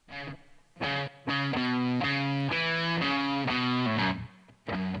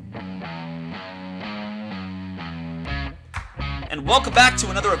Welcome back to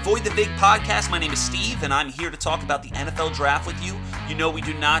another Avoid the Vig podcast. My name is Steve, and I'm here to talk about the NFL draft with you. You know we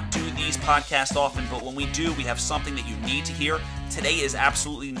do not do these podcasts often, but when we do, we have something that you need to hear. Today is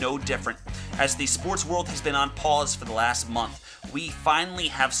absolutely no different. As the sports world has been on pause for the last month, we finally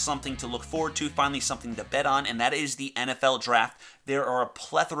have something to look forward to, finally something to bet on, and that is the NFL draft. There are a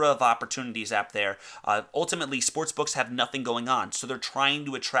plethora of opportunities out there. Ultimately, sportsbooks have nothing going on, so they're trying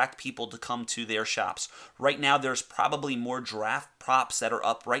to attract people to come to their shops. Right now, there's probably more draft props that are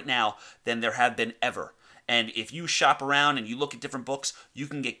up right now than there have been ever. And if you shop around and you look at different books, you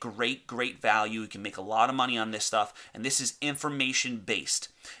can get great value. You can make a lot of money on this stuff. And this is information-based.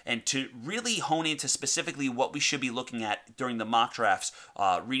 And to really hone into specifically what we should be looking at during the mock drafts,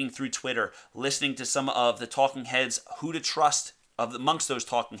 reading through Twitter, listening to some of the talking heads, who to trust amongst those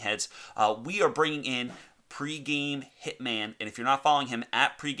talking heads, we are bringing in Pregame Hitman, and if you're not following him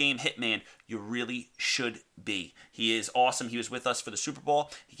at Pregame Hitman, you really should be. He is awesome. He was with us for the Super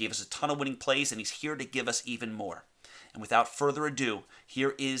Bowl. He gave us a ton of winning plays, and he's here to give us even more. And without further ado,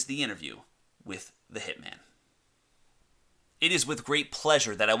 here is the interview with the Hitman. It is with great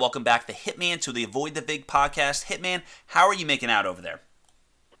pleasure that I welcome back the Hitman to the Avoid the Vig podcast. Hitman, how are you making out over there?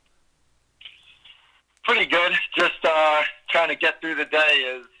 Pretty good. Just trying to get through the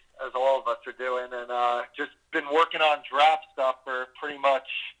day as all of us are doing, and just been working on draft stuff for pretty much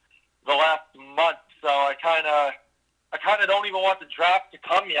the last month. So I kind of don't even want the draft to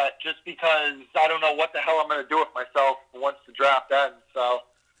come yet, just because I don't know what the hell I'm going to do with myself once the draft ends. So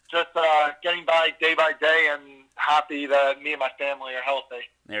just getting by day, and happy that me and my family are healthy.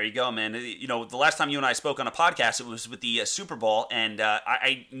 There you go, man. You know, the last time you and I spoke on a podcast, it was with the Super Bowl, and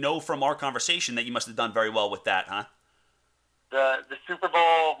I know from our conversation that you must have done very well with that, huh? The Super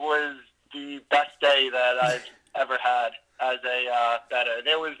Bowl was the best day that I've ever had as a bettor.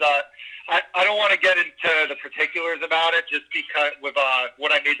 There was I don't want to get into the particulars about it, just because with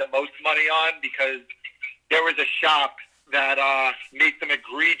what I made the most money on, because there was a shop that made some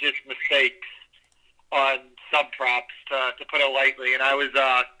egregious mistakes on sub props, to put it lightly, and I was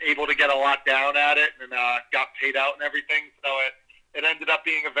able to get a lot down at it and got paid out and everything. So it ended up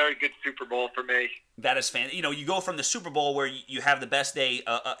being a very good Super Bowl for me. That is fantastic. You know, you go from the Super Bowl where you have the best day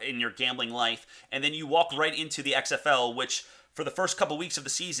in your gambling life, and then you walk right into the XFL, which for the first couple weeks of the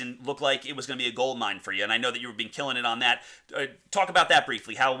season looked like it was going to be a gold mine for you. And I know that you've been killing it on that. Talk about that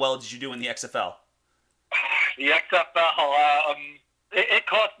briefly. How well did you do in the XFL? The XFL, it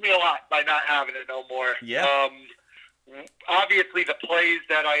cost me a lot by not having it no more. Yeah. Obviously, the plays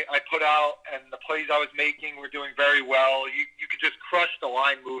that I put out and the plays I was making were doing very well. You could just crush the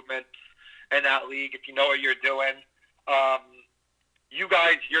line movement in that league if you know what you're doing. You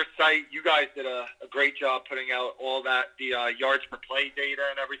guys, your site, you guys did a great job putting out all that, the yards per play data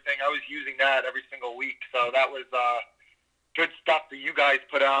and everything. I was using that every single week, so that was good stuff that you guys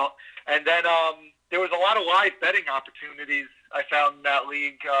put out. And then there was a lot of live betting opportunities I found in that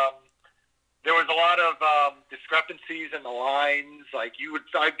league. There was a lot of discrepancies in the lines. Like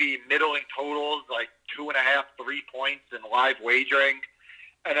I'd be middling totals, like 2.5, 3 points in live wagering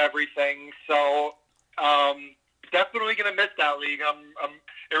and everything. So definitely going to miss that league.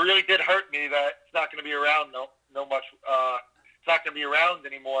 It really did hurt me that it's not going to be around. It's not going to be around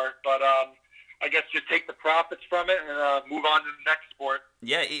anymore. But I guess just take the profits from it and move on to the next sport.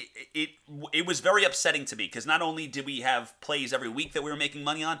 Yeah, it was very upsetting to me, because not only did we have plays every week that we were making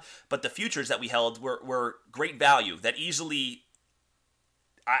money on, but the futures that we held were great value. That easily,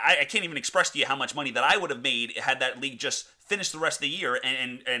 I can't even express to you how much money that I would have made had that league just finished the rest of the year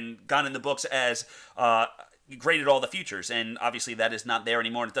and gone in the books as graded all the futures. And obviously that is not there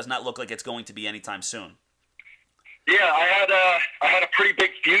anymore, and it does not look like it's going to be anytime soon. Yeah, I had a pretty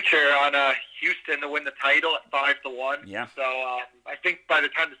big future on Houston to win the title at 5-1. Yeah. So I think by the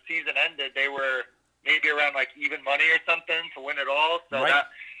time the season ended, they were maybe around like even money or something to win it all. So right.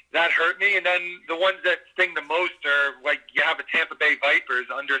 that hurt me. And then the ones that sting the most are like you have a Tampa Bay Vipers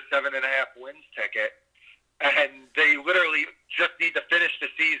under 7.5 wins ticket, and they literally just need to finish the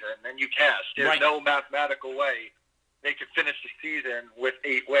season, and you cash. There's no mathematical way they could finish the season with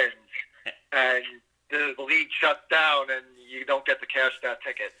 8 wins, and the league shuts down and you don't get to cash that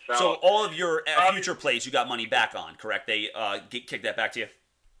ticket. So all of your future plays you got money back on, correct? They kick that back to you?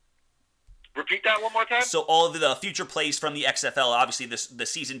 Repeat that one more time? So all of the future plays from the XFL, obviously the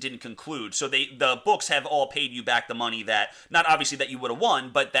season didn't conclude, so the books have all paid you back the money that, not obviously that you would have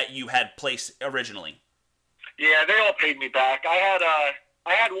won, but that you had placed originally. Yeah, they all paid me back. I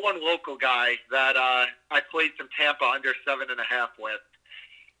had one local guy that I played some Tampa under 7.5 with.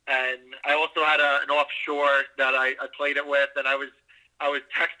 And I also had an offshore that I played it with, and I was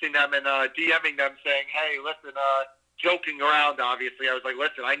texting them and DMing them saying, hey, listen, joking around, obviously. I was like,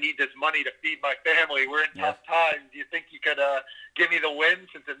 listen, I need this money to feed my family. We're in tough times. Do you think you could give me the win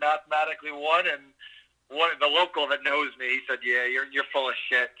since it mathematically won? And the local that knows me, he said, yeah, you're full of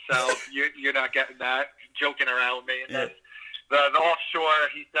shit. So you're not getting that. Joking around with me. And then the offshore,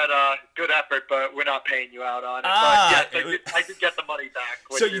 he said, good effort, but we're not paying you out on it. But yes, I did get the money back,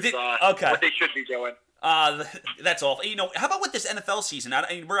 which so you is did, okay. what they should be doing. That's awful. How about with this NFL season?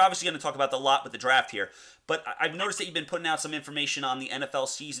 We're obviously going to talk about a lot with the draft here, but I've noticed that you've been putting out some information on the NFL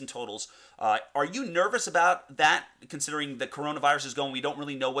season totals. Are you nervous about that, considering the coronavirus is going? We don't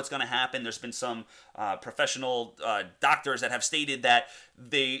really know what's going to happen. There's been some professional doctors that have stated that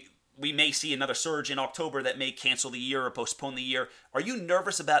we may see another surge in October that may cancel the year or postpone the year. Are you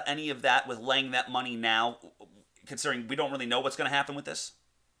nervous about any of that with laying that money now, considering we don't really know what's going to happen with this?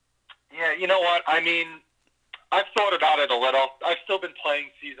 Yeah, you know what? I mean, I've thought about it a little. I've still been playing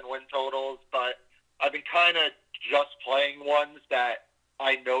season win totals, but I've been kind of just playing ones that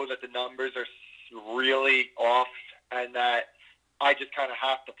I know that the numbers are really off and that I just kind of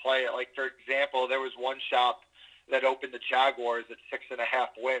have to play it. Like, for example, there was one shop that opened the Jaguars at 6.5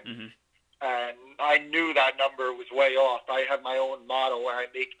 wins. Mm-hmm. And I knew that number was way off. I have my own model where I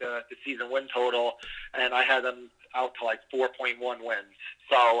make the season win total, and I had them out to like 4.1 wins.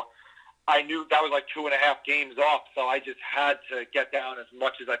 So I knew that was like 2.5 games off, so I just had to get down as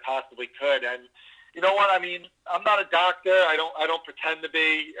much as I possibly could. And you know what? I mean, I'm not a doctor. I don't pretend to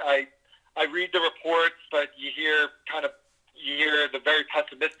be. I read the reports, but you hear the very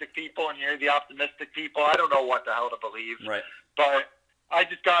pessimistic people and you hear the optimistic people. I don't know what the hell to believe. Right. But I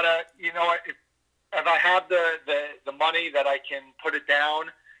just gotta, if I have the money that I can put it down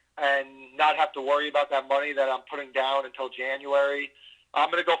and not have to worry about that money that I'm putting down until January, I'm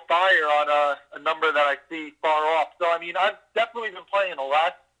going to go fire on a number that I see far off. So, I mean, I've definitely been playing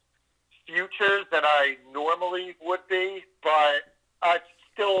less futures than I normally would be, but I've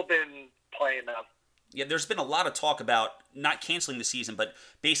still been playing them. Yeah, there's been a lot of talk about not canceling the season, but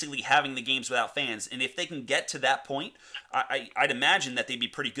basically having the games without fans. And if they can get to that point, I'd imagine that they'd be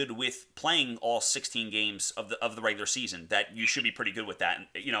pretty good with playing all 16 games of the regular season. That you should be pretty good with that,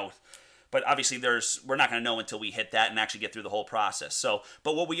 But obviously, we're not going to know until we hit that and actually get through the whole process.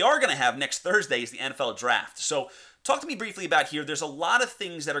 But what we are going to have next Thursday is the NFL draft. So talk to me briefly about here. There's a lot of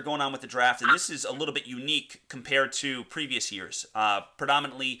things that are going on with the draft, and this is a little bit unique compared to previous years.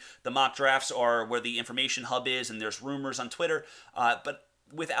 Predominantly, the mock drafts are where the information hub is, and there's rumors on Twitter. But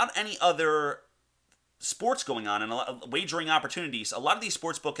without any other sports going on and wagering opportunities, a lot of these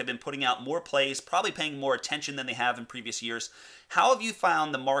sportsbook have been putting out more plays, probably paying more attention than they have in previous years. How have you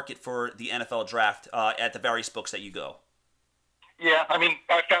found the market for the NFL draft at the various books that you go? Yeah, I mean,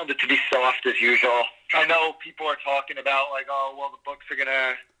 I found it to be soft as usual. I know people are talking about like, oh, well, the books are going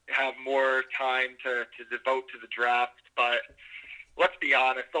to have more time to devote to the draft, but let's be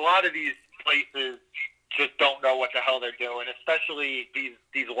honest, a lot of these places just don't know what the hell they're doing, especially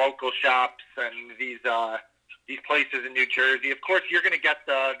these local shops and these places in New Jersey. Of course, you're going to get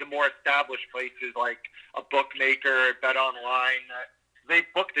the more established places like a bookmaker, Bet Online. They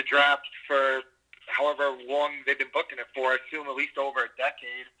book the draft for however long they've been booking it for, I assume at least over a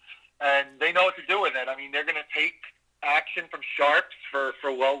decade, and they know what to do with it. I mean, they're going to take action from sharps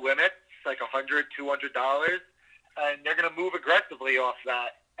for low limits, like $100, $200, and they're going to move aggressively off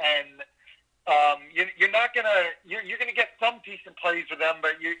that. And you're not gonna you're gonna get some decent plays for them,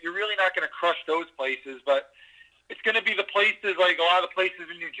 but you're really not gonna crush those places. But it's gonna be the places like a lot of the places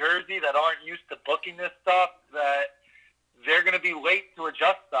in New Jersey that aren't used to booking this stuff that they're gonna be late to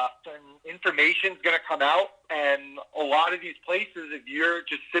adjust stuff, and information's gonna come out. And a lot of these places, if you're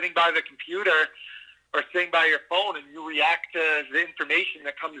just sitting by the computer or sitting by your phone and you react to the information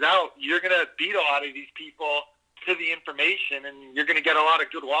that comes out, you're gonna beat a lot of these people to the information, and you're gonna get a lot of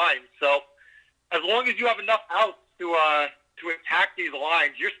good lines. So as long as you have enough outs to attack these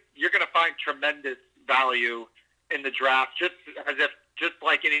lines, you're going to find tremendous value in the draft, just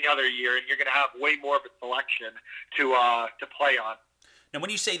like any other year, and you're going to have way more of a selection to play on. Now,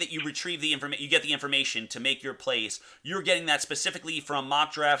 when you say that you retrieve the information, you get the information to make your plays, you're getting that specifically from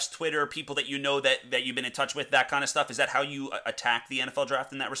mock drafts, Twitter, people that you know that you've been in touch with, that kind of stuff. Is that how you attack the NFL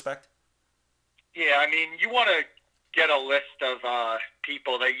draft in that respect? Yeah, I mean, you want to get a list of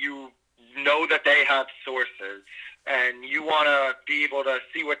people that you know that they have sources, and you want to be able to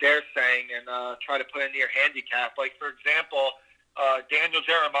see what they're saying and try to put into your handicap. Like, for example, Daniel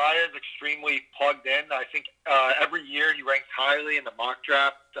Jeremiah is extremely plugged in. I think every year he ranks highly in the mock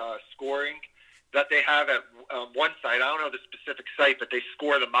draft scoring, that they have at one site. I don't know the specific site, but they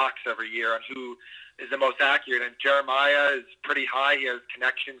score the mocks every year on who is the most accurate. And Jeremiah is pretty high. He has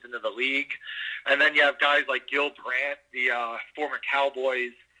connections into the league. And then you have guys like Gil Brandt, the former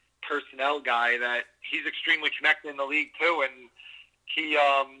Cowboys personnel guy, that he's extremely connected in the league too. And he,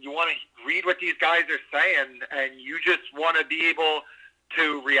 you want to read what these guys are saying, and you just want to be able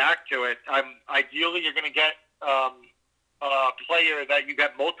to react to it. Ideally, you're going to get a player that you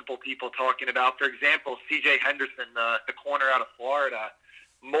got multiple people talking about. For example, C.J. Henderson, the corner out of Florida.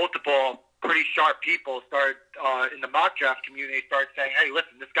 Multiple pretty sharp people start in the mock draft community start saying, "Hey,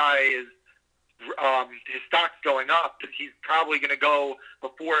 listen, this guy is his stock's going up. He's probably going to go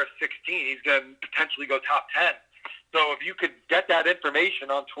before 16. He's going to potentially go top 10." So if you could get that information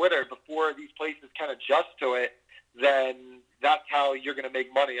on Twitter before these places can adjust to it, then that's how you're going to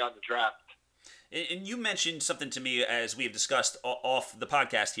make money on the draft. And you mentioned something to me, as we have discussed off the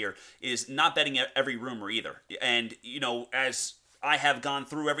podcast here, is not betting every rumor either. And, you know, as I have gone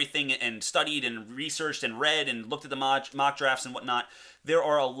through everything and studied and researched and read and looked at the mock drafts and whatnot, there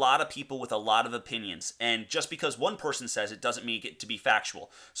are a lot of people with a lot of opinions. And just because one person says it doesn't make it to be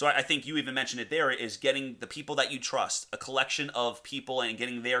factual. So I think you even mentioned it there, is getting the people that you trust, a collection of people, and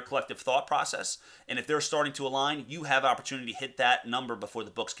getting their collective thought process. And if they're starting to align, you have opportunity to hit that number before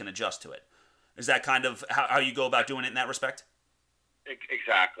the books can adjust to it. Is that kind of how you go about doing it in that respect?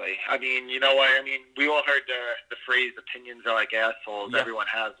 Exactly. I mean, you know what? I mean, we all heard the phrase "opinions are like assholes." Yeah. Everyone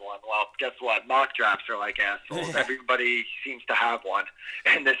has one. Well, guess what? Mock drafts are like assholes. Everybody seems to have one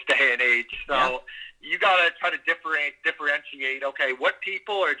in this day and age. So you got to try to differentiate. Okay, what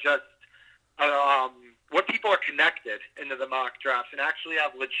people are just what people are connected into the mock drafts and actually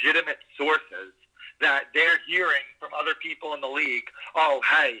have legitimate sources that they're hearing from other people in the league. Oh,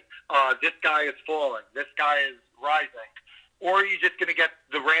 hey, this guy is falling. This guy is rising. Or are you just going to get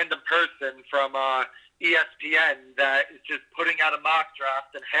the random person from ESPN that is just putting out a mock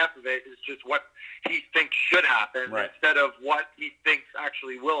draft, and half of it is just what he thinks should happen instead of what he thinks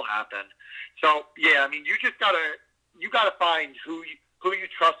actually will happen. So, yeah, I mean, you gotta find who you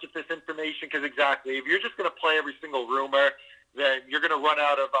trust with this information, because exactly, if you're just going to play every single rumor, then you're going to run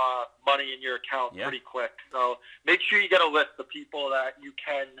out of money in your account pretty quick. So make sure you get a list of people that you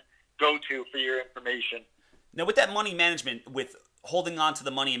can go to for your information. Now, with that money management, with holding on to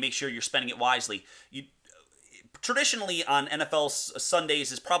the money and make sure you're spending it wisely, traditionally on NFL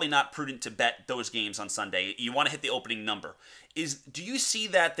Sundays, it's probably not prudent to bet those games on Sunday. You want to hit the opening number. Do you see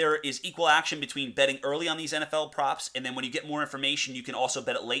that there is equal action between betting early on these NFL props, and then when you get more information, you can also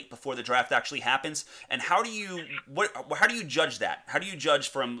bet it late before the draft actually happens? And how do you judge that? How do you judge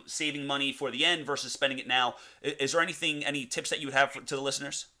from saving money for the end versus spending it now? Is there any tips that you would have to the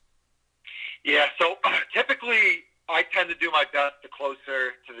listeners? Yeah, so typically I tend to do my best the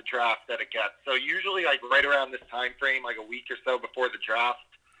closer to the draft that it gets. So usually, like right around this time frame, like a week or so before the draft,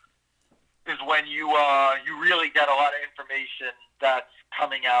 is when you really get a lot of information that's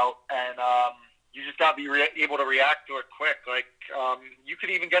coming out, and you just got to be able to react to it quick. Like you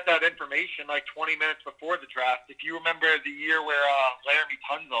could even get that information like 20 minutes before the draft. If you remember the year where Laramie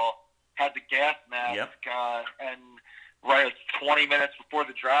Tunsil had the gas mask, and right 20 minutes before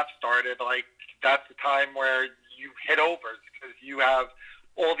the draft started, like that's the time where you hit overs because you have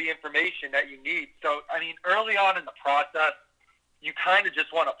all the information that you need. So, I mean, early on in the process, you kind of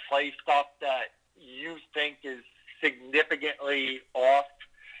just want to play stuff that you think is significantly off,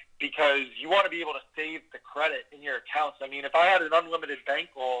 because you want to be able to save the credit in your accounts. I mean, if I had an unlimited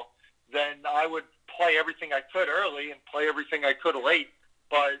bankroll, then I would play everything I could early and play everything I could late.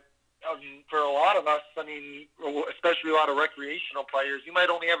 But for a lot of us, I mean, especially a lot of recreational players, you might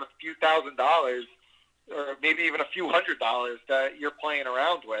only have a few $1,000s or maybe even a few $100s that you're playing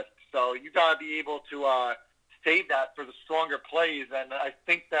around with. So you got to be able to save that for the stronger plays. And I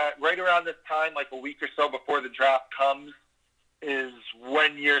think that right around this time, like a week or so before the draft comes, is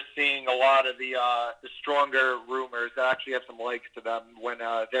when you're seeing a lot of the stronger rumors that actually have some legs to them when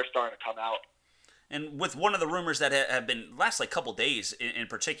they're starting to come out. And with one of the rumors that have been last like couple days in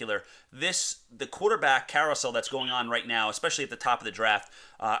particular, the quarterback carousel that's going on right now, especially at the top of the draft,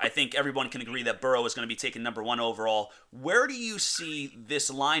 I think everyone can agree that Burrow is going to be taken number 1 overall. Where do you see this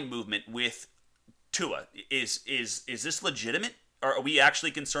line movement with Tua? Is this legitimate? Or are we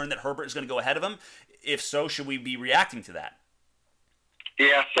actually concerned that Herbert is going to go ahead of him? If so, should we be reacting to that?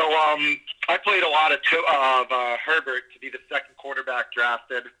 Yeah, so I played a lot of Herbert to be the second quarterback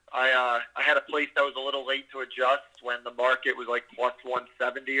drafted. I had a place that was a little late to adjust when the market was like plus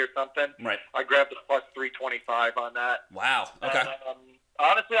 170 or something. Right. I grabbed the plus 325 on that. Wow. Okay. And,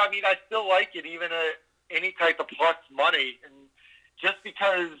 honestly, I mean, I still like it, even at any type of plus money. And just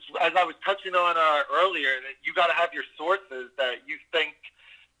because, as I was touching on earlier, that you got to have your sources that you think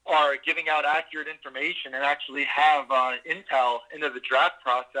are giving out accurate information and actually have intel into the draft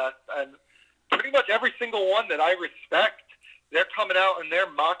process. And pretty much every single one that I respect, they're coming out and they're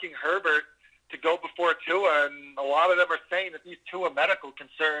mocking Herbert to go before Tua, and a lot of them are saying that these Tua medical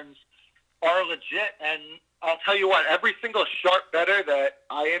concerns are legit. And I'll tell you what, every single sharp bettor that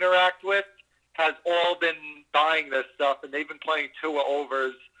I interact with has all been buying this stuff, and they've been playing Tua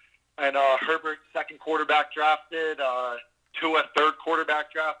overs. And Herbert, second quarterback drafted, Tua, third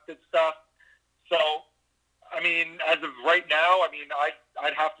quarterback drafted stuff. So, I mean, as of right now,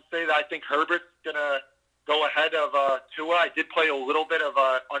 I'd have to say that I think Herbert's going to go ahead of Tua. I did play a little bit of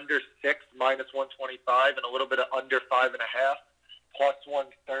under 6, minus 125, and a little bit of under 5.5, plus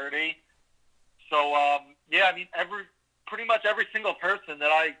 130. So, yeah, I mean, pretty much every single person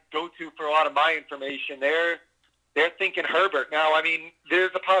that I go to for a lot of my information, they're thinking Herbert. Now, I mean,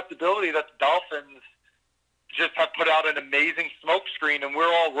 there's a possibility that the Dolphins just have put out an amazing smoke screen and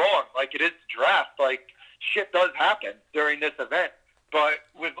we're all wrong. Like, it is draft. Like, shit does happen during this event. But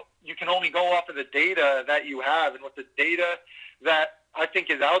you can only go off of the data that you have, and with the data that I think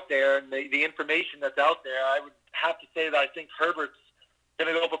is out there and the information that's out there, I would have to say that I think Herbert's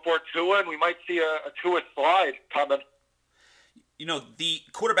going to go before Tua, and we might see a Tua slide coming. You know, the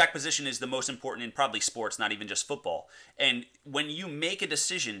quarterback position is the most important in probably sports, not even just football. And when you make a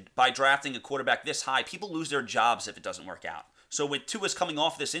decision by drafting a quarterback this high, people lose their jobs if it doesn't work out. So with Tua's coming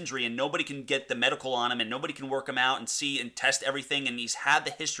off this injury and nobody can get the medical on him and nobody can work him out and see and test everything, and he's had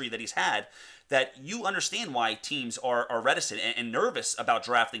the history that he's had, that you understand why teams are reticent and nervous about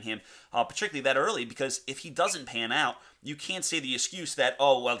drafting him, particularly that early, because if he doesn't pan out, you can't say the excuse that,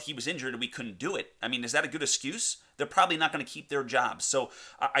 oh, well, he was injured and we couldn't do it. I mean, is that a good excuse? They're probably not going to keep their jobs. So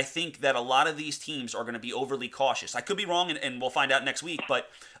I think that a lot of these teams are going to be overly cautious. I could be wrong, and we'll find out next week, but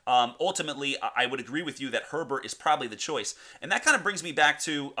ultimately, I would agree with you that Herbert is probably the choice. And that kind of brings me back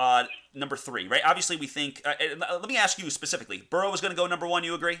to number 3, right? Obviously, we think, let me ask you specifically, Burrow is going to go number 1,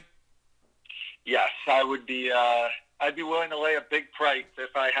 you agree? Yes, I would be. I'd be willing to lay a big price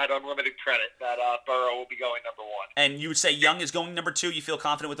if I had unlimited credit that Burrow will be going number 1. And you would say Young is going number 2. You feel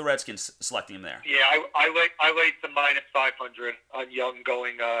confident with the Redskins selecting him there? Yeah, I laid some minus 500 on Young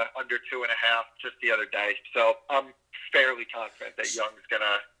going under 2.5 just the other day. So I'm fairly confident that Young's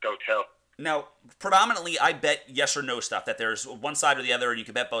gonna go 2. Now, predominantly, I bet yes or no stuff, that there's one side or the other, and you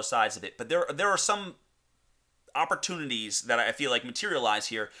can bet both sides of it. But there are some opportunities that I feel like materialize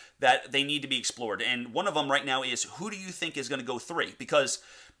here that they need to be explored. And one of them right now is, who do you think is going to go 3? Because,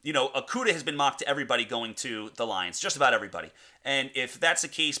 you know, Okudah has been mocked to everybody going to the Lions, just about everybody. And if that's the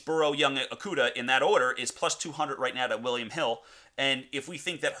case, Burrow, Young, Okudah in that order is plus 200 right now to William Hill. And if we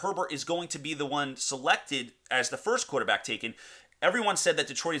think that Herbert is going to be the one selected as the first quarterback taken, everyone said that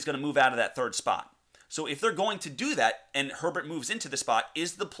Detroit is going to move out of that 3rd spot. So if they're going to do that and Herbert moves into the spot,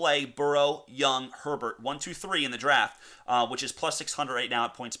 is the play Burrow, Young, Herbert, 1, 2, 3 in the draft, which is plus 600 right now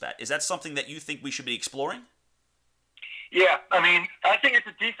at PointsBet? Is that something that you think we should be exploring? Yeah, I mean, I think it's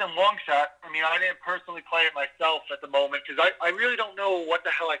a decent long shot. I mean, I didn't personally play it myself at the moment because I really don't know what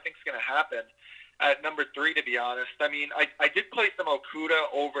the hell I think is going to happen at number 3, to be honest. I mean, I did play some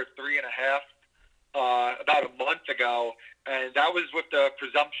Okudah over 3.5 about a month ago, and that was with the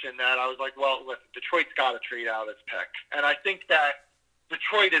presumption that I was like, well, listen, Detroit's got to trade out its pick. And I think that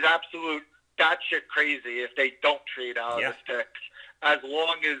Detroit is absolute batshit crazy if they don't trade out its picks, as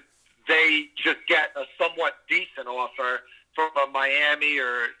long as they just get a somewhat decent offer from a Miami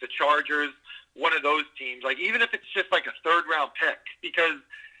or the Chargers, one of those teams. Like, even if it's just like a 3rd-round pick. Because,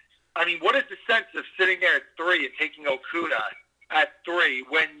 I mean, what is the sense of sitting there at 3 and taking Okudah at 3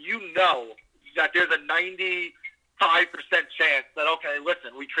 when you know that there's a 95% chance that, okay,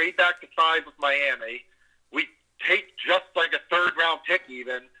 listen, we trade back to 5 with Miami. We take just like a 3rd-round pick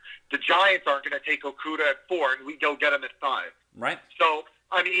even. The Giants aren't going to take Okudah at 4, and we go get him at 5. Right. So,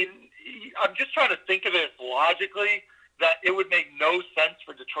 I mean, I'm just trying to think of it logically that it would make no sense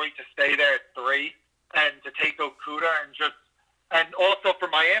for Detroit to stay there at 3 and to take Okudah and also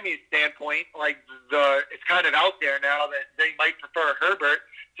from Miami's standpoint, like it's kind of out there now that they might prefer Herbert.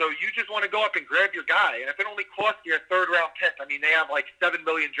 So you just want to go up and grab your guy. And if it only costs you a 3rd-round pick, I mean, they have like 7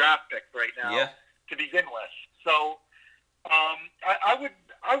 million draft picks right now to begin with. So I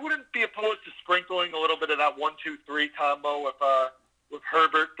wouldn't be opposed to sprinkling a little bit of that 1, 2, 3 combo with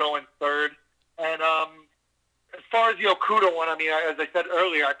Herbert going 3rd. And as far as the Okudah one, I mean, as I said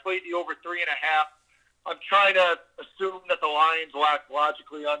earlier, I played the over 3.5. I'm trying to assume that the Lions will act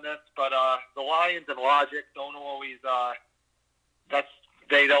logically on this, but the Lions and logic don't always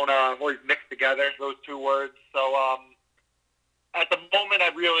always mix together, those two words. So At the moment, I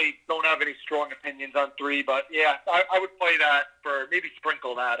really don't have any strong opinions on 3, but yeah, I would play that for maybe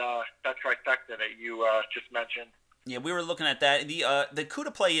sprinkle that trifecta that you just mentioned. Yeah, we were looking at that. The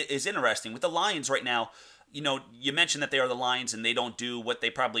CUDA play is interesting with the Lions right now. You mentioned that they are the Lions and they don't do what they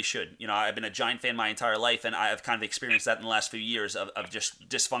probably should. I've been a Giant fan my entire life, and I've kind of experienced that in the last few years of just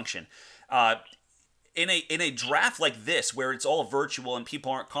dysfunction. In a draft like this, where it's all virtual and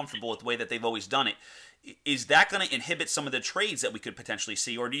people aren't comfortable with the way that they've always done it, is that going to inhibit some of the trades that we could potentially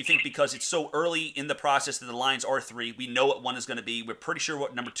see? Or do you think because it's so early in the process that the Lions are 3, we know what 1 is going to be, we're pretty sure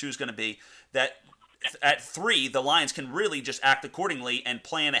what number 2 is going to be, that at 3, the Lions can really just act accordingly and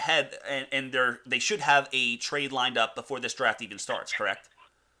plan ahead, and they should have a trade lined up before this draft even starts, correct?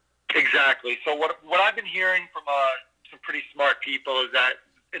 Exactly. So what I've been hearing from some pretty smart people is that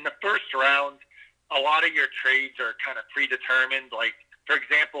in the first round, a lot of your trades are kind of predetermined. Like, for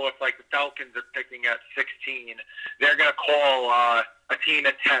example, if like the Falcons are picking at 16, they're going to call a team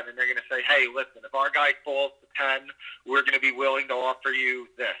at 10, and they're going to say, hey, listen, if our guy falls to 10, we're going to be willing to offer you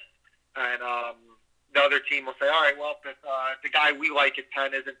this. And the other team will say, all right, well, if the guy we like at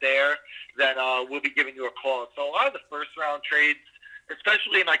 10 isn't there, then we'll be giving you a call. So a lot of the first-round trades,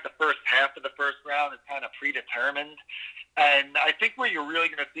 especially in like the first half of the first round, is kind of predetermined. And I think where you're really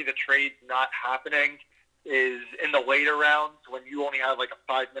going to see the trades not happening is in the later rounds when you only have like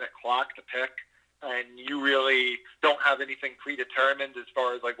a 5-minute clock to pick and you really don't have anything predetermined as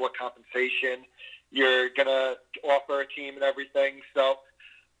far as like what compensation you're going to offer a team and everything. So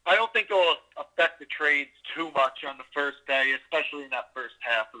I don't think it'll affect the trades too much on the first day, especially in that first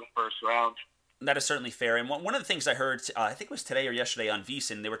half of the first round. That is certainly fair. And one of the things I heard, I think it was today or yesterday on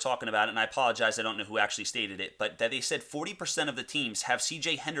VSiN, they were talking about it, and I apologize, I don't know who actually stated it, but that they said 40% of the teams have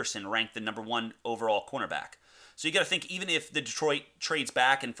C.J. Henderson ranked the number 1 overall cornerback. So you got to think, even if the Detroit trades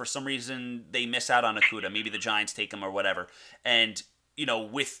back and for some reason they miss out on Okudah, maybe the Giants take him or whatever, and,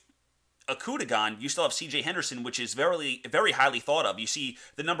 with Okudah gone, you still have C.J. Henderson, which is very, very highly thought of. You see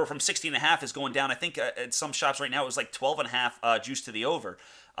the number from 60.5 is going down. I think at some shops right now it was like 12.5 juice to the over.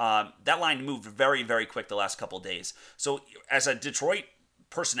 That line moved very, very quick the last couple of days. So as a Detroit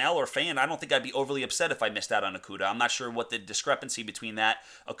personnel or fan, I don't think I'd be overly upset if I missed out on Okudah. I'm not sure what the discrepancy between that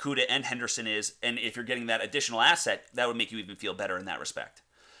Okudah and Henderson is, and if you're getting that additional asset, that would make you even feel better in that respect.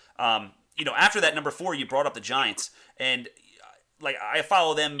 After that, number 4, you brought up the Giants, and like I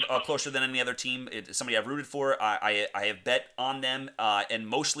follow them closer than any other team. It's somebody I've rooted for. I have bet on them and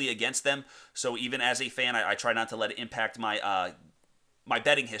mostly against them. So even as a fan, I try not to let it impact my my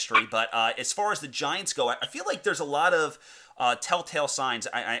betting history. But as far as the Giants go, I feel like there's a lot of telltale signs.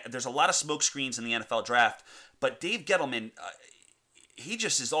 There's a lot of smoke screens in the NFL draft. But Dave Gettleman, he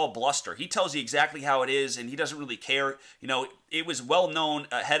just is all bluster. He tells you exactly how it is, and he doesn't really care. It was well known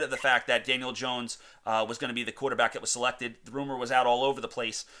ahead of the fact that Daniel Jones was going to be the quarterback that was selected. The rumor was out all over the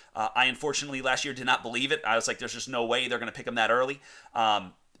place. I unfortunately last year did not believe it. I was like, there's just no way they're going to pick him that early.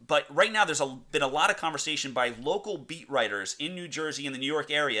 But right now there's been a lot of conversation by local beat writers in New Jersey and the New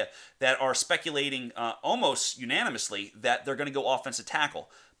York area that are speculating almost unanimously that they're going to go offensive tackle.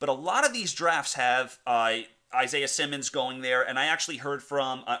 But a lot of these drafts have Isaiah Simmons going there, and I actually heard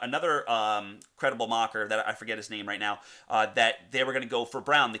from another credible mocker that I forget his name right now, that they were going to go for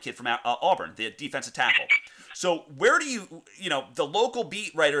Brown, the kid from Auburn, the defensive tackle. So where do the local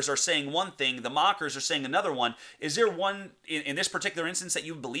beat writers are saying one thing, the mockers are saying another one. Is there one in this particular instance that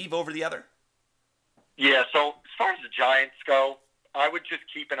you believe over the other? Yeah, so as far as the Giants go, I would just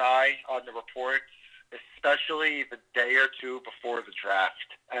keep an eye on the reports, especially the day or two before the draft.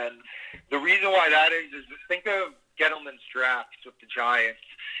 And the reason why that is just think of Gettleman's drafts with the Giants.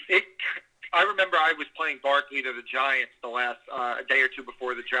 I remember I was playing Barkley to the Giants the last a day or two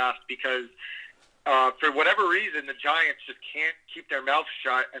before the draft because for whatever reason, the Giants just can't keep their mouth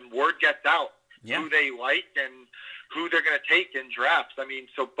shut, and word gets out who they like and who they're going to take in drafts. I mean,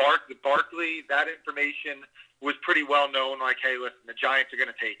 so Barkley, that information was pretty well known, like, hey, listen, the Giants are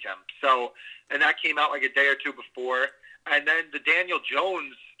going to take him. So, and that came out like a day or two before. And then the Daniel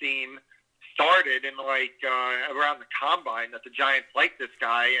Jones theme started in around the combine that the Giants liked this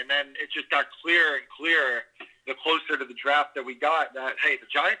guy. And then it just got clearer and clearer the closer to the draft that we got that, hey, the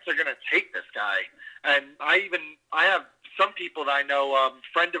Giants are going to take this guy. And I have some people that I know,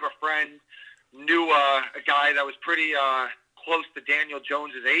 friend of a friend, knew a guy that was pretty close to Daniel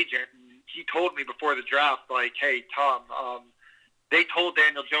Jones's agent. And he told me before the draft, like, hey, Tom, they told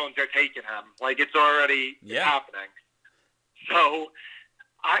Daniel Jones they're taking him. Like, it's already happening. So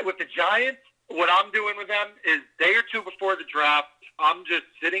with the Giants, what I'm doing with them is day or two before the draft, I'm just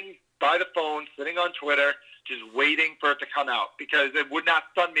sitting by the phone, sitting on Twitter, just waiting for it to come out, because it would not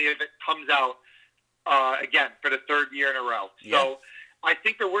stun me if it comes out again for the third year in a row. Yeah. So I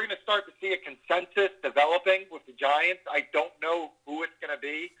think that we're going to start to see a consensus developing with the Giants. I don't know who it's going to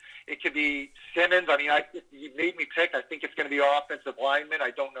be. It could be Simmons. I mean, if you made me pick, I think it's going to be offensive lineman.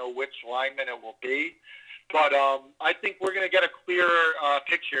 I don't know which lineman it will be. But I think we're going to get a clearer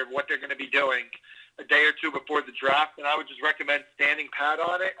picture of what they're going to be doing a day or two before the draft. And I would just recommend standing pat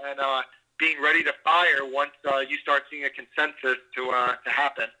on it and being ready to fire once you start seeing a consensus to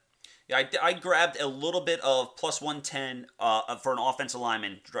happen. Yeah, I grabbed a little bit of plus 110 for an offensive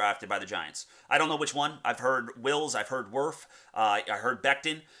lineman drafted by the Giants. I don't know which one. I've heard Wills, I've heard Wirf, I heard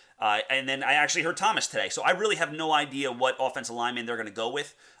Becton, and then I actually heard Thomas today. So I really have no idea what offensive lineman they're going to go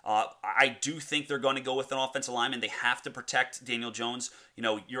with. I do think they're going to go with an offensive lineman. They have to protect Daniel Jones. You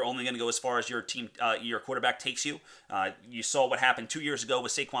know, you're only going to go as far as your team, your quarterback takes you. You saw what happened 2 years ago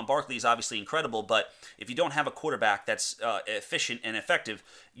with Saquon Barkley is obviously incredible, but if you don't have a quarterback that's efficient and effective,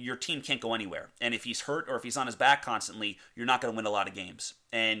 your team can't go anywhere. And if he's hurt or if he's on his back constantly, you're not going to win a lot of games.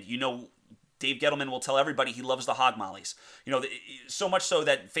 And you know, Dave Gettleman will tell everybody he loves the hog mollies. You know, so much so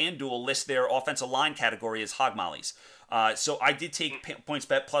that FanDuel lists their offensive line category as hog mollies. So I did take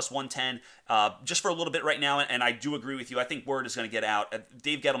PointsBet plus 110 just for a little bit right now, and I do agree with you. I think word is going to get out.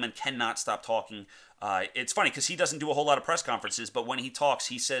 Dave Gettleman cannot stop talking. It's funny because he doesn't do a whole lot of press conferences, but when he talks,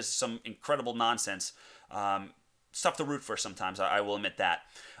 he says some incredible nonsense. Stuff to root for sometimes, I will admit that.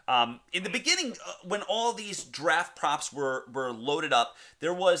 In the beginning, when all these draft props were loaded up,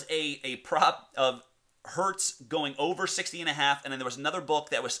 there was a prop of Hurts going over 60.5, and then there was another book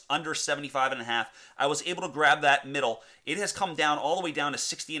that was under 75.5. I was able to grab that middle. It has come down all the way down to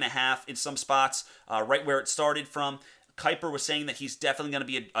 60.5 in some spots, right where it started from. Kuiper was saying that he's definitely going to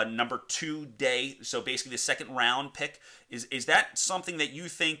be a number 2 day, so basically the second round pick. Is that something that you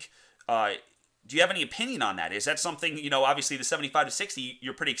think? Do you have any opinion on that? Is that something, you know, obviously the 75 to 60,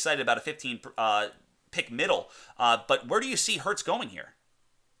 you're pretty excited about a 15 pick middle, but where do you see Hurts going here?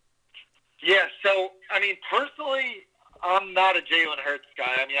 Yeah, so, I mean, personally, I'm not a Jalen Hurts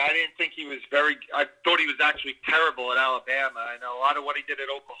guy. I mean, I didn't think he was I thought he was actually terrible at Alabama. I know a lot of what he did at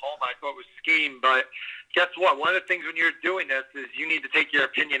Oklahoma I thought was scheme, but guess what? One of the things when you're doing this is you need to take your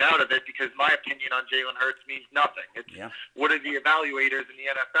opinion out of it because my opinion on Jalen Hurts means nothing. It's what do the evaluators in the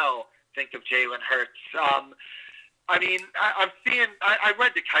NFL think of Jalen Hurts? I mean, I'm seeing. I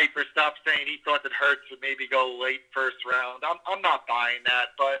read the Kuiper stuff saying he thought that Hurts would maybe go late first round. I'm not buying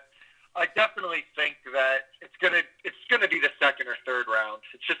that, but I definitely think that it's gonna be the second or third round.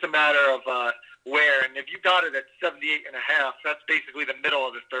 It's just a matter of where. And if you got it at 78.5, that's basically the middle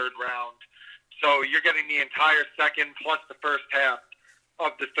of the third round. So you're getting the entire second plus the first half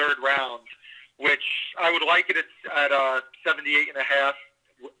of the third round, which I would like it at 78.5.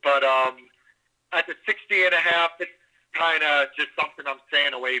 But at the 60.5, it's kind of just something I'm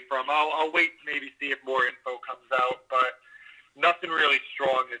staying away from. I'll wait to maybe see if more info comes out, but nothing really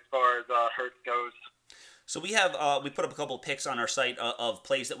strong as far as Hurts goes. So we have we put up a couple of pics on our site of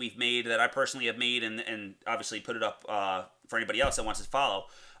plays that we've made that I personally have made, and obviously put it up for anybody else that wants to follow.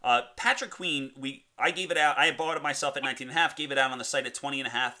 Patrick Queen, I gave it out. I bought it myself at 19.5, gave it out on the site at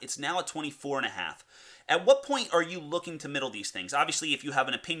 20.5. It's now at 24.5. At what point are you looking to middle these things? Obviously, if you have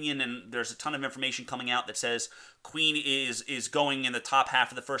an opinion and there's a ton of information coming out that says Queen is going in the top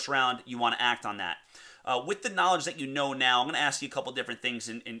half of the first round, you want to act on that. With the knowledge that you know now, I'm going to ask you a couple different things,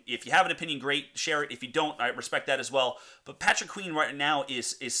 and if you have an opinion, great, share it. If you don't, I respect that as well. But Patrick Queen right now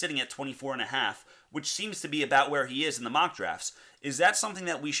is sitting at 24.5, which seems to be about where he is in the mock drafts. Is that something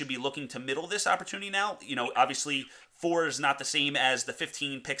that we should be looking to middle this opportunity now? You know, obviously 4 is not the same as the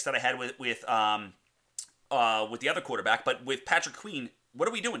 15 picks that I had with the other quarterback, but with Patrick Queen, what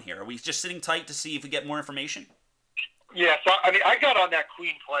are we doing here? Are we just sitting tight to see if we get more information? Yeah, so I mean, I got on that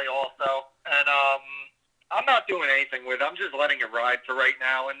Queen play also, and I'm not doing anything with it. I'm just letting it ride for right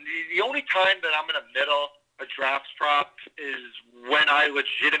now. And the only time that I'm going to middle a draft prop is when I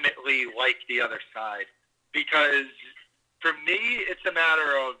legitimately like the other side. Because for me, it's a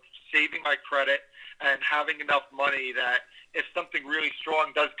matter of saving my credit and having enough money that if something really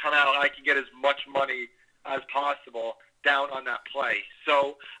strong does come out, I can get as much money as possible down on that play.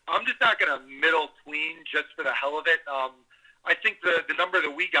 So I'm just not going to middle Queen just for the hell of it. I think the number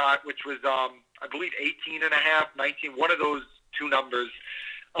that we got, which was, I believe, 18.5, 19, one of those two numbers,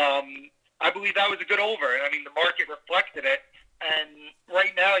 I believe that was a good over. And, I mean, the market reflected it. And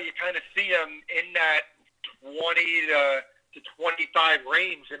right now you kind of see him in that 20 to 25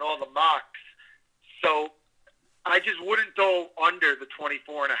 range in all the mocks. So I just wouldn't go under the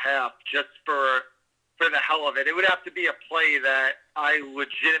 24.5 just for the hell of it. It would have to be a play that I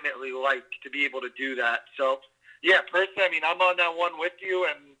legitimately like to be able to do that. So, yeah, personally, I mean, I'm on that one with you,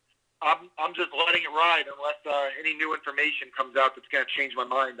 and I'm just letting it ride unless any new information comes out that's going to change my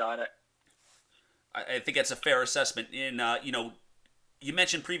mind on it. I think that's a fair assessment. You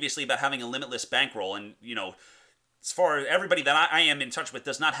mentioned previously about having a limitless bankroll, and as far as everybody that I am in touch with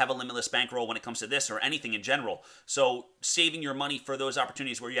does not have a limitless bankroll when it comes to this or anything in general. So saving your money for those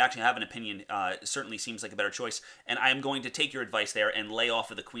opportunities where you actually have an opinion certainly seems like a better choice. And I am going to take your advice there and lay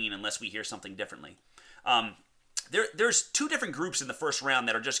off of the queen unless we hear something differently. There's two different groups in the first round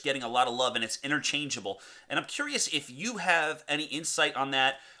that are just getting a lot of love, and it's interchangeable. And I'm curious if you have any insight on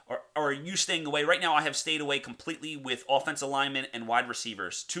that, or are you staying away? Right now, I have stayed away completely with offensive linemen and wide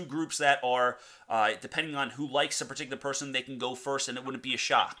receivers. Two groups that are, depending on who likes a particular person, they can go first, and it wouldn't be a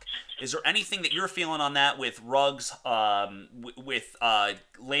shock. Is there anything that you're feeling on that with Ruggs, with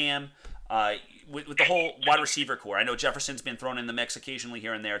Lamb, with the whole wide receiver core? I know Jefferson's been thrown in the mix occasionally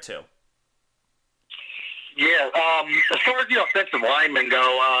here and there, too. Yeah, as far as the offensive linemen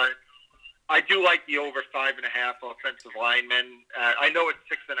go, I do like the over 5.5 offensive linemen. I know it's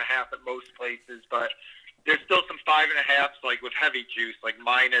 6.5 at most places, but there's still some 5.5s, like with heavy juice, like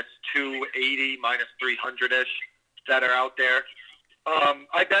minus 280, minus 300-ish that are out there.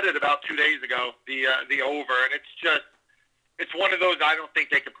 I bet it about 2 days ago, the over, and it's one of those I don't think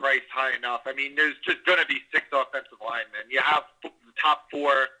they could price high enough. I mean, there's just going to be 6 offensive linemen. You have the top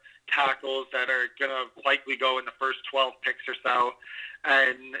 4 tackles that are going to likely go in the first 12 picks or so.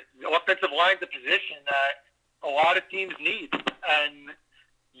 And the offensive line's a position that a lot of teams need. And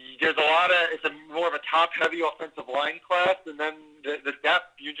there's it's more of a top-heavy offensive line class. And then the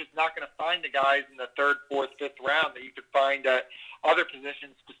depth, you're just not going to find the guys in the 3rd, 4th, 5th round that you could find at other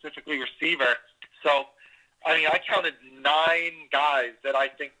positions, specifically receiver. So, I mean, I counted 9 guys that I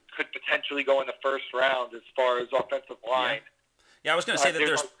think could potentially go in the first round as far as offensive line. Yeah, I was going to say that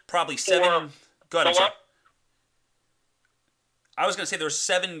there's probably 7. Go ahead, I'm sorry. I was going to say there's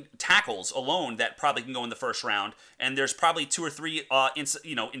 7 tackles alone that probably can go in the first round, and there's probably 2 or 3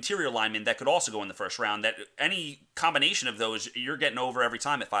 interior linemen that could also go in the first round. That any combination of those, you're getting over every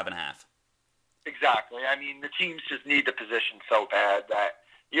time at 5.5. Exactly. I mean, the teams just need the position so bad that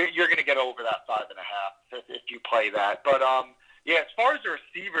you're going to get over that 5.5 if you play that. But as far as the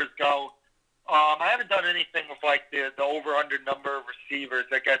receivers go. I haven't done anything with like the over-under number of receivers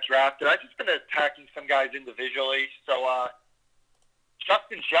that get drafted. I've just been attacking some guys individually. So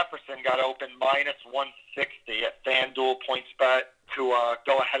Justin Jefferson got open minus 160 at FanDuel PointsBet to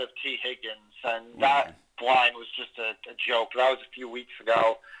go ahead of T. Higgins, and that line was just a joke. That was a few weeks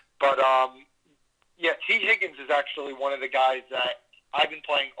ago. But T. Higgins is actually one of the guys that I've been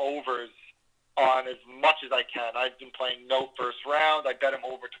playing overs on as much as I can. I've been playing no first round. I bet him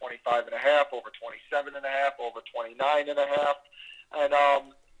over 25.5, over 27.5, over 29.5. And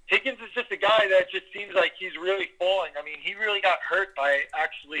Higgins is just a guy that just seems like he's really falling. I mean, he really got hurt by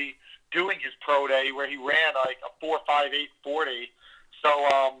actually doing his pro day where he ran like a 4.58 40. So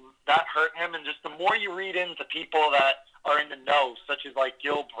that hurt him. And just the more you read into people that are in the know, such as like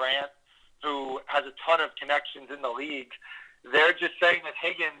Gil Brandt, who has a ton of connections in the league, they're just saying that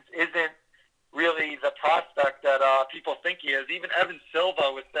Higgins isn't really the prospect that people think he is. Even Evan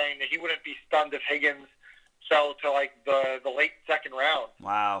Silva was saying that he wouldn't be stunned if Higgins fell to like the late 2nd round.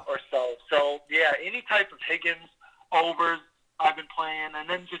 Wow. Or so. So, yeah, any type of Higgins overs I've been playing, and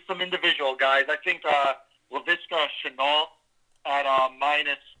then just some individual guys. I think Laviska Shenault at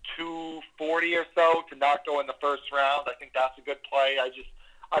minus 240 or so to not go in the first round. I think that's a good play.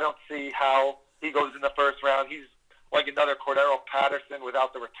 I don't see how he goes in the first round. He's like another Cordero Patterson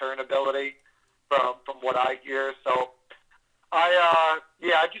without the return ability from what I hear. So,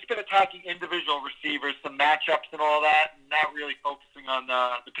 I've just been attacking individual receivers, some matchups and all that, and not really focusing on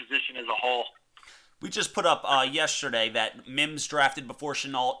the position as a whole. We just put up yesterday that Mims drafted before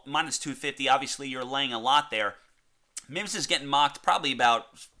Shenault, minus 250. Obviously, you're laying a lot there. Mims is getting mocked probably about,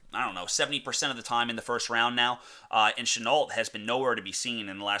 70% of the time in the first round now, and Shenault has been nowhere to be seen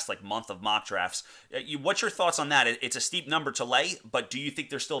in the last month of mock drafts. What's your thoughts on that? It's a steep number to lay, but do you think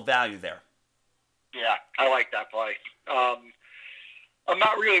there's still value there? Yeah, I like that play. I'm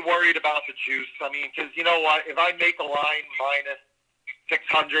not really worried about the juice. I mean, because you know what? If I make a line minus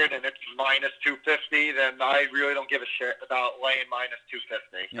 600 and it's minus 250, then I really don't give a shit about laying minus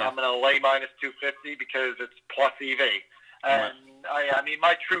 250. Yeah. I'm going to lay minus 250 because it's plus EV. And I mean,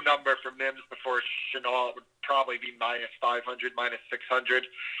 my true number for Mims before Shenault would probably be minus 500, minus 600.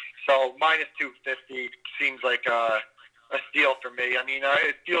 So minus 250 seems like a steal for me. I mean,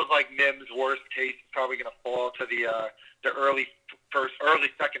 it feels like Mims' worst case is probably going to fall to the early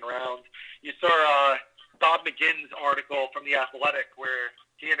 2nd round. You saw Bob McGinn's article from The Athletic where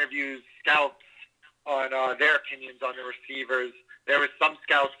he interviews scouts on their opinions on the receivers. There was some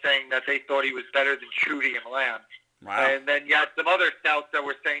scouts saying that they thought he was better than Chudy and Lamb. Wow. And then you had some other scouts that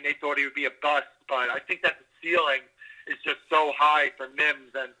were saying they thought he would be a bust. But I think that the ceiling is just so high for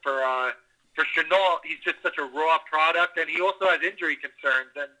Mims, and for Shenault, he's just such a raw product, and he also has injury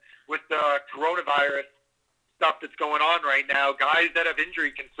concerns. And with the coronavirus stuff that's going on right now, guys that have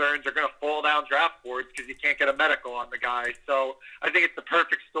injury concerns are going to fall down draft boards because you can't get a medical on the guy. So I think it's the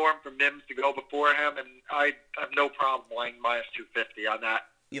perfect storm for Mims to go before him, and I have no problem laying minus 250 on that.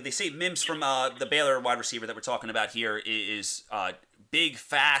 Yeah, they say Mims from the Baylor wide receiver that we're talking about here is big,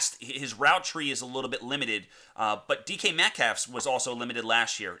 fast. His route tree is a little bit limited, but DK Metcalf's was also limited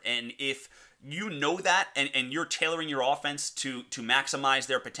last year. And if you know that, and you're tailoring your offense to maximize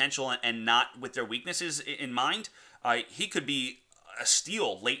their potential and not with their weaknesses in mind, he could be a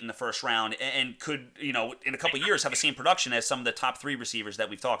steal late in the first round and could, in a couple of years have the same production as some of the top 3 receivers that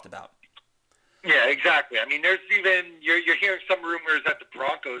we've talked about. Yeah, exactly. I mean, there's even you're hearing some rumors that the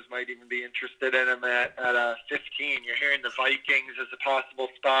Broncos might even be interested in him at 15. You're hearing the Vikings as a possible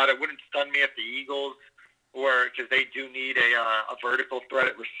spot. It wouldn't stun me if the Eagles were, because they do need a vertical threat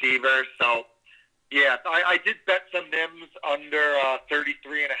at receiver. So, yeah, I did bet some Mims under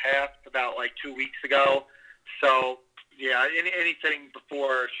 33.5 about 2 weeks ago. So, yeah, anything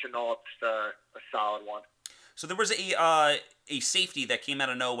before Shenault's a solid one. So there was a safety that came out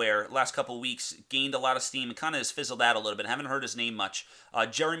of nowhere last couple of weeks, gained a lot of steam, and kind of has fizzled out a little bit. I haven't heard his name much.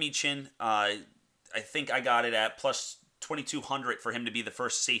 Jeremy Chinn, I think I got it at plus 2,200 for him to be the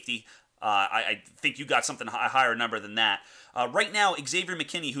first safety. I think you got something a higher number than that. Right now, Xavier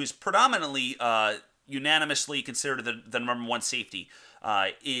McKinney, who's predominantly unanimously considered the number 1 safety,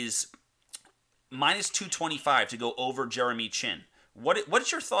 is minus 225 to go over Jeremy Chinn.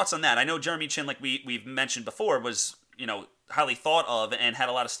 What's your thoughts on that? I know Jeremy Chinn, like we've mentioned before, was highly thought of and had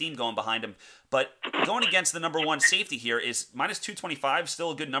a lot of steam going behind him. But going against the number 1 safety here, is minus 225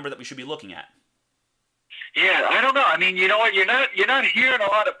 still a good number that we should be looking at? Yeah, I don't know. I mean, you know what? You're not hearing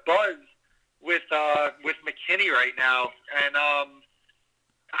a lot of buzz with McKinney right now, and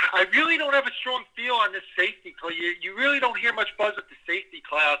I really don't have a strong feel on this safety class. You really don't hear much buzz with the safety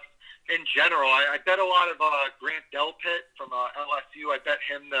class in general. I bet a lot of Grant Delpit from LSU. I bet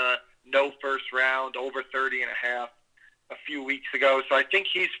him the no first round over 30.5 a few weeks ago. So I think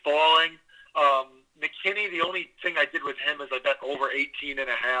he's falling. McKinney, the only thing I did with him is I bet over 18.5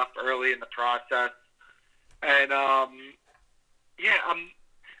 early in the process. And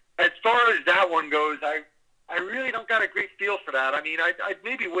as far as that one goes, I really don't got a great feel for that. I mean, I'd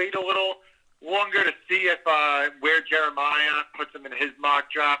maybe wait a little longer to see if where Jeremiah puts him in his mock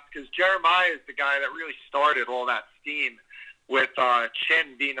draft, because Jeremiah is the guy that really started all that steam with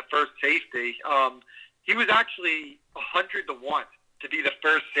Chinn being the first safety. He was actually 100 to 1 to be the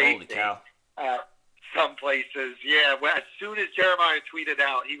first safety. Holy cow. Some places. Yeah, well, as soon as Jeremiah tweeted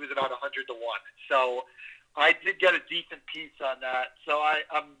out, he was about 100 to 1. So I did get a decent piece on that. So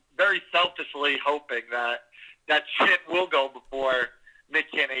I'm very selfishly hoping that Chinn will go before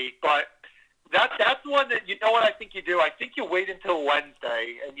McKinney. But that's one that, you know what I think you do? I think you wait until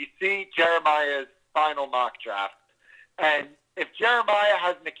Wednesday and you see Jeremiah's final mock draft. And if Jeremiah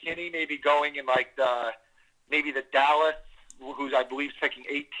has McKinney maybe going in maybe the Dallas, who's I believe picking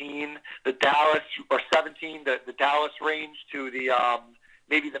 18, the Dallas or 17, the Dallas range to the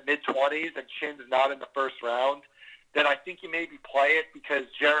maybe the mid-20s, and Chinn's not in the first round, then I think you maybe play it, because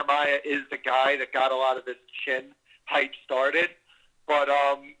Jeremiah is the guy that got a lot of this Chinn hype started. But,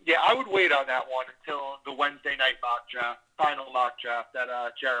 yeah, I would wait on that one until the Wednesday night mock draft, final mock draft that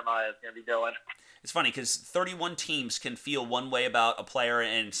Jeremiah is going to be doing. It's funny because 31 teams can feel one way about a player,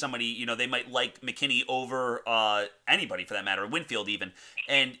 and somebody, they might like McKinney over anybody for that matter, Winfield even.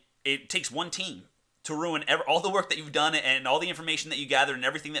 And it takes one team to ruin all the work that you've done and all the information that you gathered and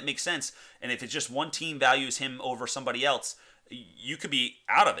everything that makes sense. And if it's just one team values him over somebody else, you could be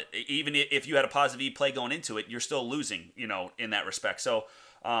out of it. Even if you had a positive play going into it, you're still losing, in that respect. So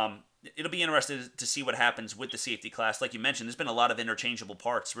it'll be interesting to see what happens with the safety class. Like you mentioned, there's been a lot of interchangeable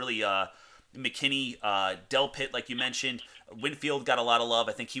parts. Really, McKinney, Delpit, like you mentioned. Winfield got a lot of love.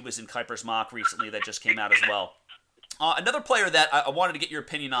 I think he was in Kuiper's mock recently that just came out as well. Another player that I wanted to get your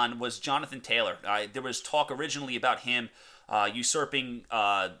opinion on was Jonathan Taylor. There was talk originally about him usurping,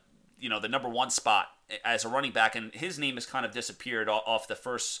 the number 1 spot as a running back, and his name has kind of disappeared off the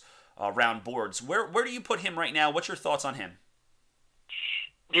first round boards. Where do you put him right now? What's your thoughts on him?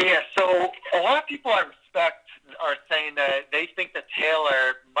 Yeah, so a lot of people I respect are saying that they think that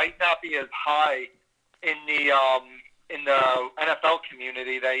Taylor might not be as high in the NFL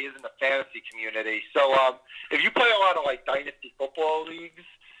community that he is in the fantasy community. So if you play a lot of dynasty football leagues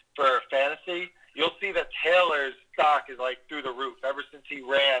for fantasy, you'll see that Taylor's stock is like through the roof ever since he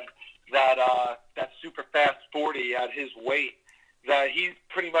ran that super fast 40 at his weight. That he's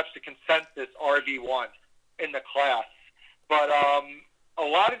pretty much the consensus RB1 in the class. But a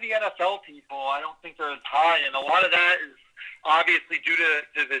lot of the NFL people, I don't think they're as high, and a lot of that is obviously due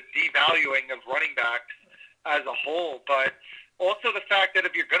to the devaluing of running backs as a whole, but also the fact that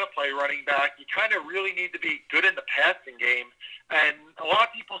if you're going to play running back, you kind of really need to be good in the passing game. And a lot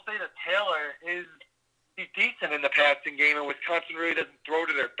of people say that Taylor he's decent in the passing game, and Wisconsin really doesn't throw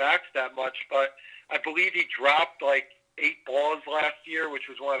to their backs that much, but I believe he dropped like 8 balls last year, which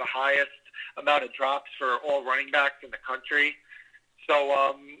was one of the highest amount of drops for all running backs in the country.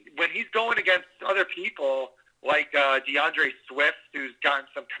 So when he's going against other people like DeAndre Swift, who's gotten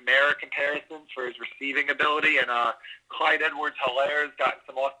some Kamara comparisons for his receiving ability, and Clyde Edwards-Hilaire's gotten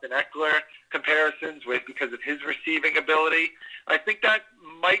some Austin Eckler comparisons because of his receiving ability, I think that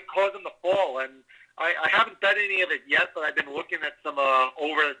might cause him to fall. And I haven't bet any of it yet, but I've been looking at some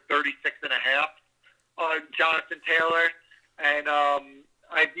over 36.5 Jonathan Taylor, and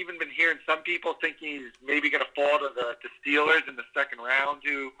I've even been hearing some people thinking he's maybe going to fall to the Steelers in the second round,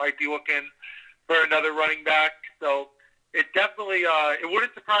 who might be looking for another running back. So it definitely it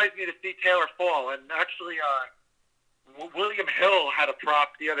wouldn't surprise me to see Taylor fall. And actually, William Hill had a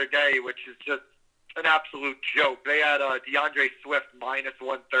prop the other day, which is just an absolute joke. They had DeAndre Swift minus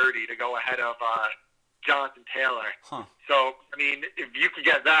 130 to go ahead of Jonathan Taylor. Huh. So, I mean, if you could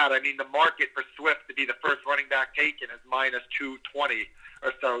get that, I mean, the market for Swift to be the first running back taken is minus 220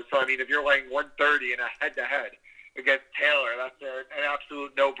 or so. So, I mean, if you're laying 130 in a head-to-head against Taylor, that's an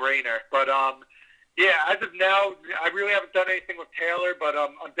absolute no-brainer. But, yeah, as of now, I really haven't done anything with Taylor, but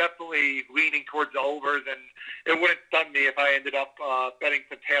I'm definitely leaning towards the overs, and it wouldn't stun me if I ended up betting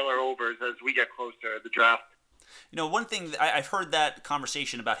some Taylor overs as we get closer to the draft. You know, one thing, I've heard that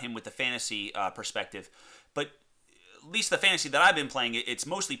conversation about him with the fantasy perspective, but at least the fantasy that I've been playing, it's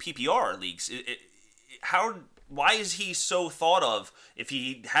mostly PPR leagues. Why is he so thought of if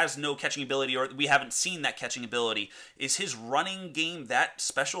he has no catching ability, or we haven't seen that catching ability? Is his running game that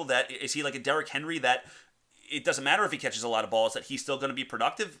special? Is he like a Derrick Henry that it doesn't matter if he catches a lot of balls, that he's still going to be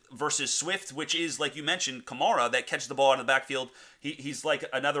productive, versus Swift, which is, like you mentioned, Kamara, that catches the ball out of the backfield. He's like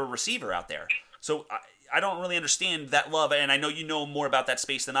another receiver out there. So I don't really understand that love, and I know you know more about that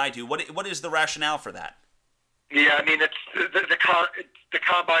space than I do. What is the rationale for that? Yeah, I mean, it's the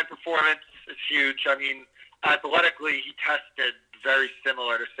combine performance is huge. I mean, athletically, he tested very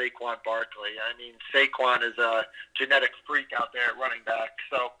similar to Saquon Barkley. I mean, Saquon is a genetic freak out there at running back.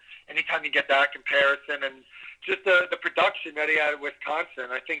 So anytime you get that comparison, and just the production that he had at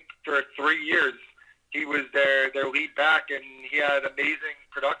Wisconsin, I think for 3 years he was their lead back, and he had amazing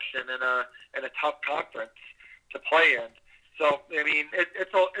production in a tough conference to play in. So I mean,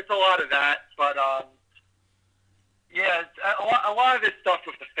 it's a lot of that, but yeah, a lot of this stuff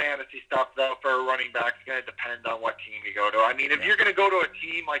with the fantasy stuff, though, for a running back is going to depend on what team you go to. I mean, if you're going to go to a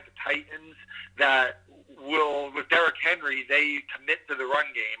team like the Titans that will, with Derrick Henry, they commit to the run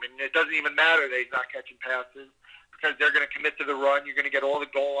game, and it doesn't even matter that he's not catching passes, because they're going to commit to the run. You're going to get all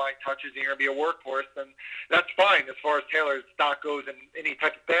the goal line touches, and you're going to be a workhorse, and that's fine as far as Taylor's stock goes and any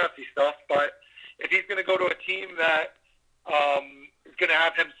type of fantasy stuff. But if he's going to go to a team that is going to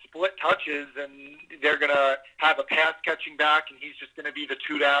have him split touches, and they're going to have a pass-catching back, and he's just going to be the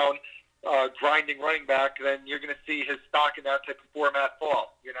two-down grinding running back, then you're going to see his stock in that type of format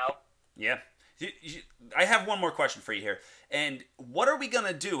fall, you know? Yeah. I have one more question for you here. And what are we going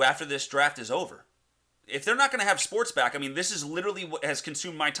to do after this draft is over? If they're not going to have sports back, I mean, this is literally what has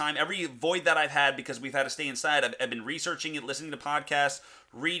consumed my time. Every void that I've had because we've had to stay inside, I've been researching it, listening to podcasts,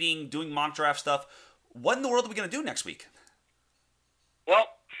 reading, doing mock draft stuff. What in the world are we going to do next week? Well,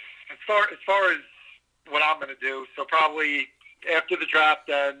 as far as what I'm going to do, so probably after the draft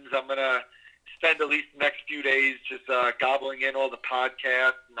ends, I'm going to spend at least the next few days just gobbling in all the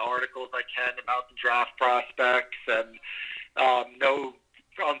podcasts and articles I can about the draft prospects, and I'll know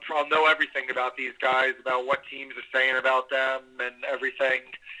everything about these guys, about what teams are saying about them and everything.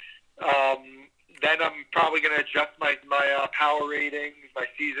 Then I'm probably going to adjust my power ratings, my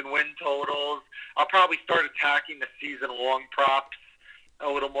season win totals. I'll probably start attacking the season-long props a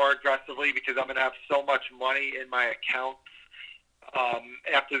little more aggressively, because I'm going to have so much money in my accounts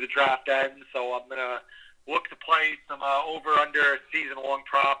after the draft ends. So I'm going to look to play some over-under season-long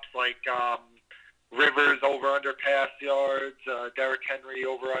props, like Rivers over-under pass yards, Derrick Henry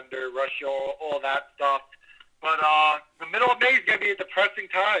over-under rush yard, all that stuff. But the middle of May is going to be a depressing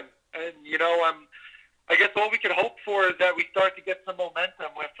time. And, you know, I guess all we can hope for is that we start to get some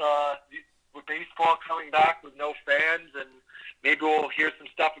momentum with baseball coming back with no fans, and maybe we'll hear some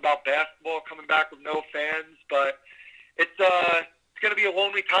stuff about basketball coming back with no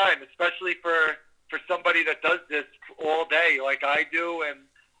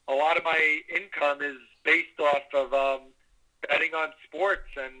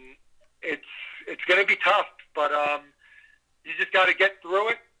it's going to be tough, but you just got to get through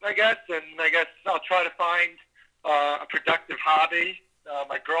it, I guess. And I guess I'll try to find a productive hobby.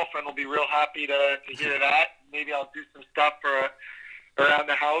 My girlfriend will be real happy to hear that. Maybe I'll do some stuff around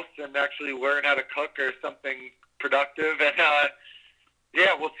the house and actually learn how to cook or something productive. And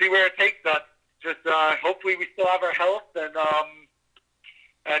yeah, we'll see where it takes us. Just hopefully we still have our health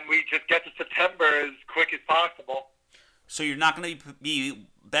and we just get to September as quick as possible. So you're not going to be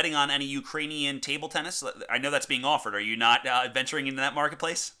betting on any Ukrainian table tennis? I know that's being offered. Are you not venturing into that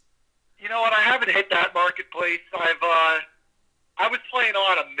marketplace? You know what? I haven't hit that marketplace. I was playing a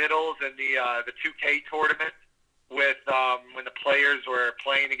lot of middles in the 2K tournament with when the players were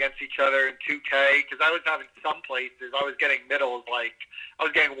playing against each other in 2K, because I was having some places I was getting middles, like I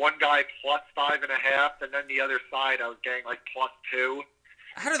was getting one guy plus 5.5, and then the other side I was getting like plus 2.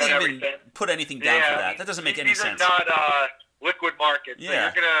 How do they even put anything down for that? That doesn't make any sense. These are not liquid markets. So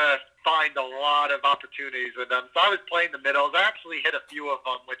you're going to find a lot of opportunities with them. So I was playing the middles. I actually hit a few of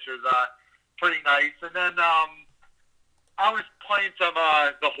them, which was pretty nice. And then I was playing some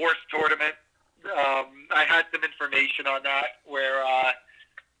the horse tournament. I had some information on that where I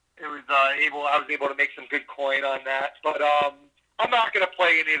was able to make some good coin on that. But I'm not going to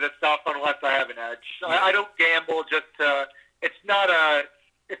play any of this stuff unless I have an edge. I don't gamble just to...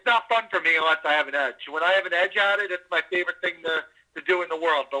 It's not fun for me unless I have an edge. When I have an edge at it, it's my favorite thing to do in the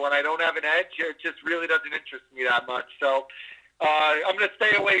world. But when I don't have an edge, it just really doesn't interest me that much. So I'm going to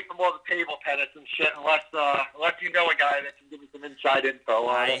stay away from all the table tennis and shit unless you know a guy that can give me some inside info.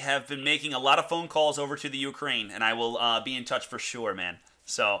 I have been making a lot of phone calls over to the Ukraine, and I will be in touch for sure, man.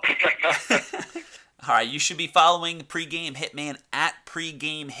 So... All right, you should be following Pregame Hitman at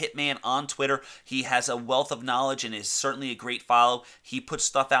Pregame Hitman on Twitter. He has a wealth of knowledge and is certainly a great follow. He puts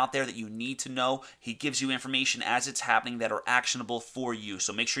stuff out there that you need to know. He gives you information as it's happening that are actionable for you.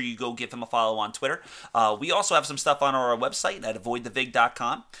 So make sure you go give him a follow on Twitter. We also have some stuff on our website at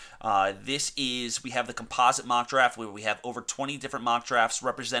avoidthevig.com. We have the composite mock draft where we have over 20 different mock drafts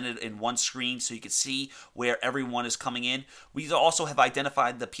represented in one screen so you can see where everyone is coming in. We also have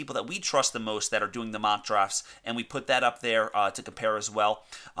identified the people that we trust the most that are doing the mock drafts, and we put that up there to compare as well.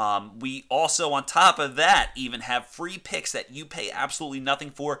 We also, on top of that, even have free picks that you pay absolutely nothing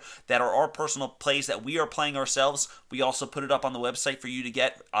for that are our personal plays that we are playing ourselves. We also put it up on the website for you to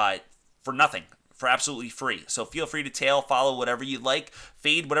get for nothing. For absolutely free. So feel free to follow whatever you like,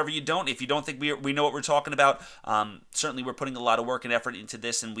 fade whatever you don't. If you don't think we know what we're talking about, certainly we're putting a lot of work and effort into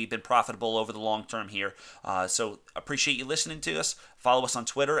this, and we've been profitable over the long term here. So appreciate you listening to us. Follow us on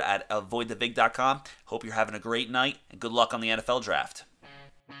Twitter at avoidthevig.com. Hope you're having a great night, and good luck on the NFL Draft.